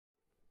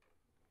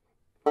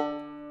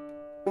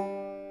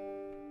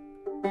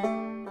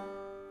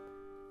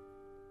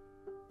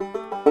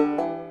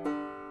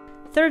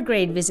Third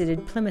grade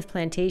visited Plimoth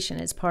Plantation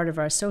as part of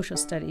our social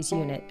studies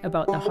unit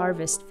about the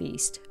Harvest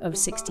Feast of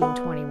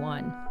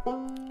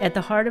 1621. At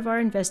the heart of our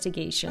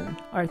investigation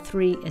are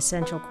three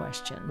essential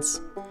questions.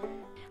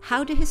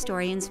 How do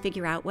historians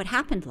figure out what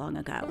happened long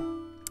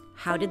ago?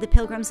 How did the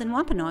Pilgrims and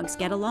Wampanoags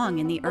get along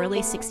in the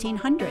early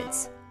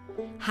 1600s?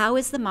 How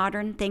is the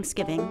modern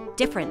Thanksgiving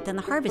different than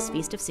the Harvest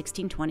Feast of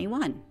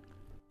 1621?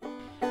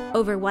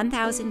 Over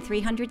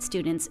 1,300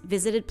 students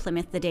visited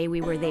Plymouth the day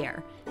we were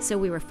there, so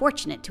we were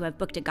fortunate to have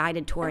booked a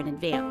guided tour in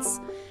advance.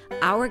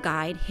 Our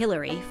guide,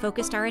 Hillary,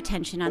 focused our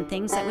attention on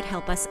things that would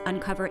help us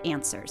uncover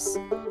answers.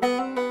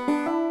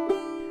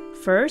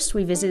 First,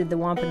 we visited the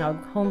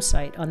Wampanoag home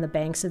site on the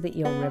banks of the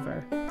Eel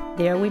River.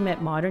 There we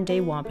met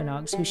modern-day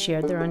Wampanoags who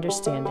shared their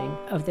understanding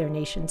of their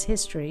nation's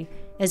history,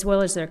 as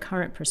well as their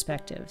current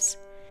perspectives.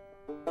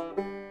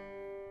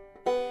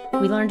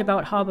 We learned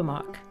about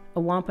Hobbamock, a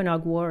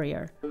Wampanoag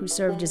warrior who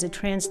served as a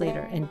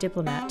translator and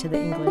diplomat to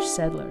the English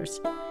settlers.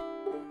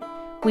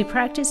 We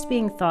practiced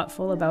being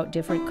thoughtful about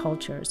different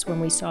cultures when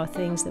we saw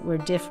things that were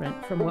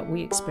different from what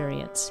we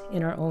experience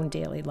in our own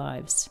daily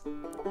lives.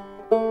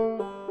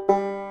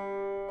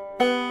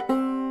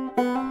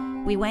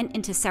 We went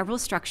into several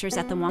structures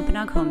at the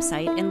Wampanoag home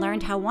site and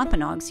learned how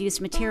Wampanoags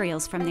used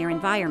materials from their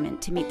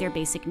environment to meet their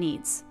basic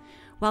needs.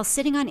 While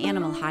sitting on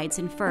animal hides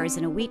and furs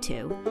in a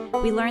wetu,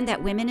 we learned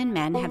that women and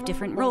men have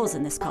different roles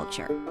in this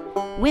culture.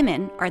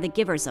 Women are the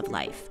givers of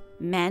life.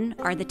 Men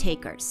are the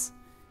takers.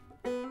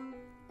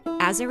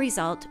 As a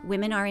result,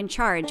 women are in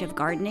charge of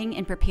gardening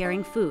and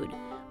preparing food,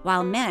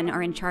 while men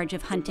are in charge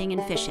of hunting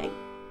and fishing.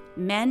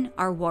 Men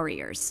are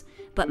warriors,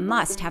 but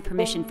must have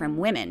permission from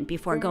women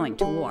before going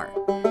to war.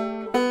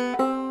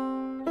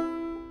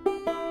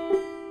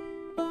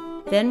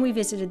 Then we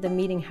visited the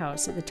meeting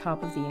house at the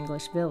top of the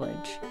English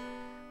village.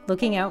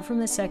 Looking out from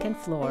the second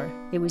floor,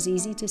 it was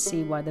easy to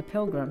see why the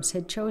Pilgrims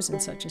had chosen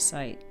such a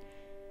site.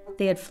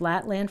 They had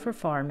flat land for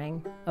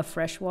farming, a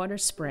freshwater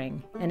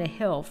spring, and a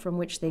hill from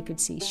which they could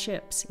see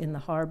ships in the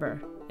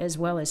harbor, as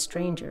well as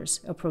strangers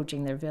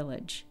approaching their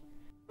village.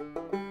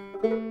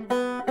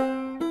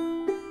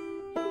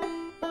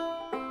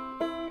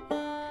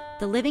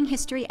 The living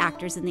history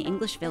actors in the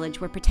English village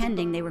were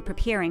pretending they were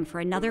preparing for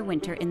another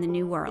winter in the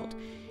New World,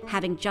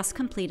 having just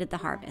completed the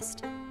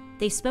harvest.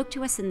 They spoke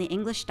to us in the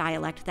English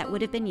dialect that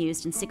would have been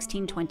used in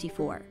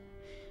 1624.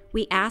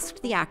 We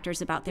asked the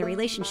actors about their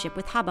relationship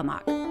with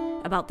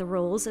Hobbamock, about the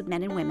roles of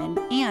men and women,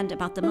 and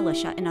about the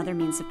militia and other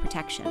means of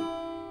protection.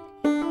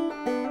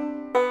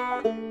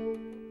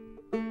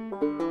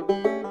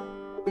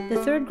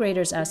 The third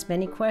graders asked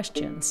many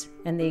questions,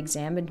 and they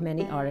examined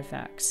many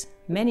artifacts.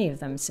 Many of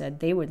them said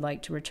they would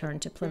like to return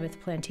to Plimoth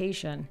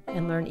Plantation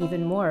and learn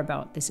even more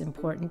about this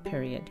important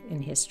period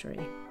in history.